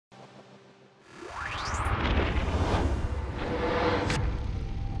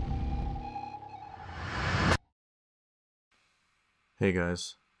Hey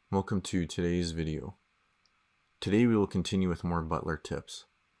guys, welcome to today's video. Today we will continue with more Butler tips.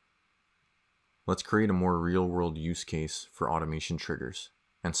 Let's create a more real-world use case for automation triggers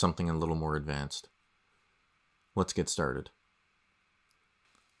and something a little more advanced. Let's get started.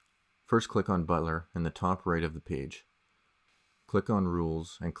 First, click on Butler in the top right of the page. Click on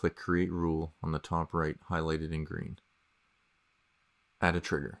Rules and click Create Rule on the top right, highlighted in green. Add a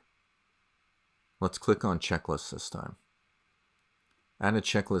trigger. Let's click on Checklist this time. Add a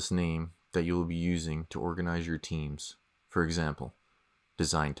checklist name that you will be using to organize your teams. For example,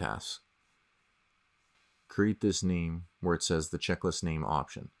 design tasks. Create this name where it says the checklist name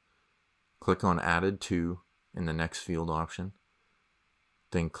option. Click on Added To in the next field option,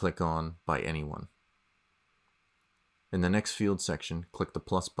 then click on By Anyone. In the next field section, click the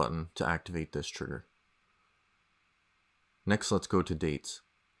plus button to activate this trigger. Next, let's go to dates.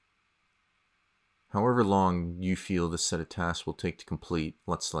 However long you feel this set of tasks will take to complete,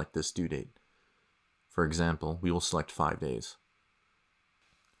 let's select this due date. For example, we will select 5 days.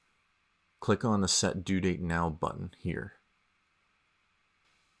 Click on the Set Due Date Now button here.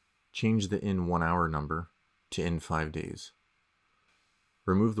 Change the in 1 hour number to in 5 days.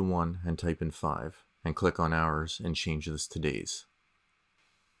 Remove the 1 and type in 5, and click on hours and change this to days.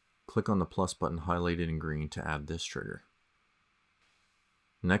 Click on the plus button highlighted in green to add this trigger.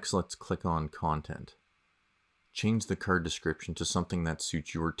 Next, let's click on Content. Change the card description to something that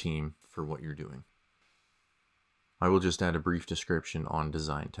suits your team for what you're doing. I will just add a brief description on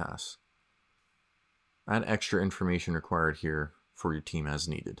design tasks. Add extra information required here for your team as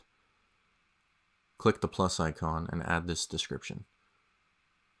needed. Click the plus icon and add this description.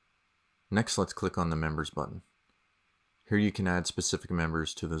 Next, let's click on the Members button. Here you can add specific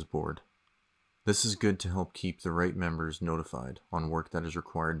members to this board. This is good to help keep the right members notified on work that is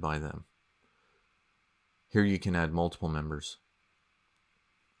required by them. Here you can add multiple members.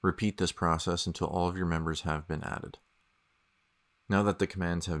 Repeat this process until all of your members have been added. Now that the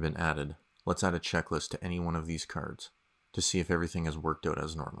commands have been added, let's add a checklist to any one of these cards to see if everything has worked out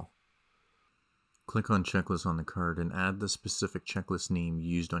as normal. Click on Checklist on the card and add the specific checklist name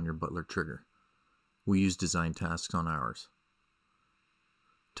used on your Butler trigger. We use design tasks on ours.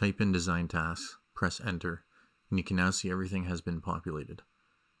 Type in design tasks, press enter, and you can now see everything has been populated,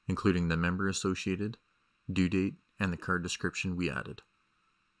 including the member associated, due date, and the card description we added.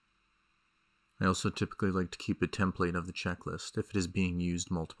 I also typically like to keep a template of the checklist if it is being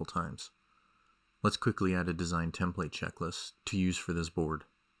used multiple times. Let's quickly add a design template checklist to use for this board.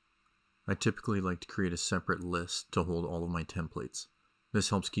 I typically like to create a separate list to hold all of my templates. This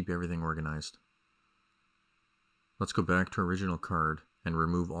helps keep everything organized. Let's go back to our original card and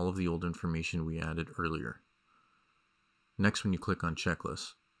remove all of the old information we added earlier. Next, when you click on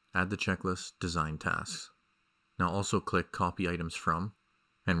Checklist, add the checklist Design Tasks. Now also click Copy Items From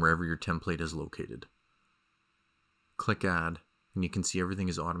and wherever your template is located. Click Add and you can see everything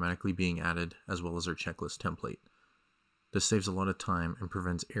is automatically being added as well as our checklist template. This saves a lot of time and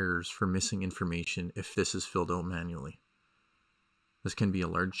prevents errors for missing information if this is filled out manually. This can be a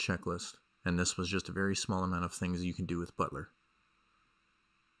large checklist, and this was just a very small amount of things you can do with Butler.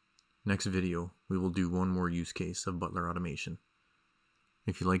 Next video, we will do one more use case of Butler automation.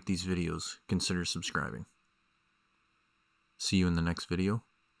 If you like these videos, consider subscribing. See you in the next video,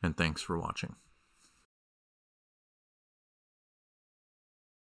 and thanks for watching.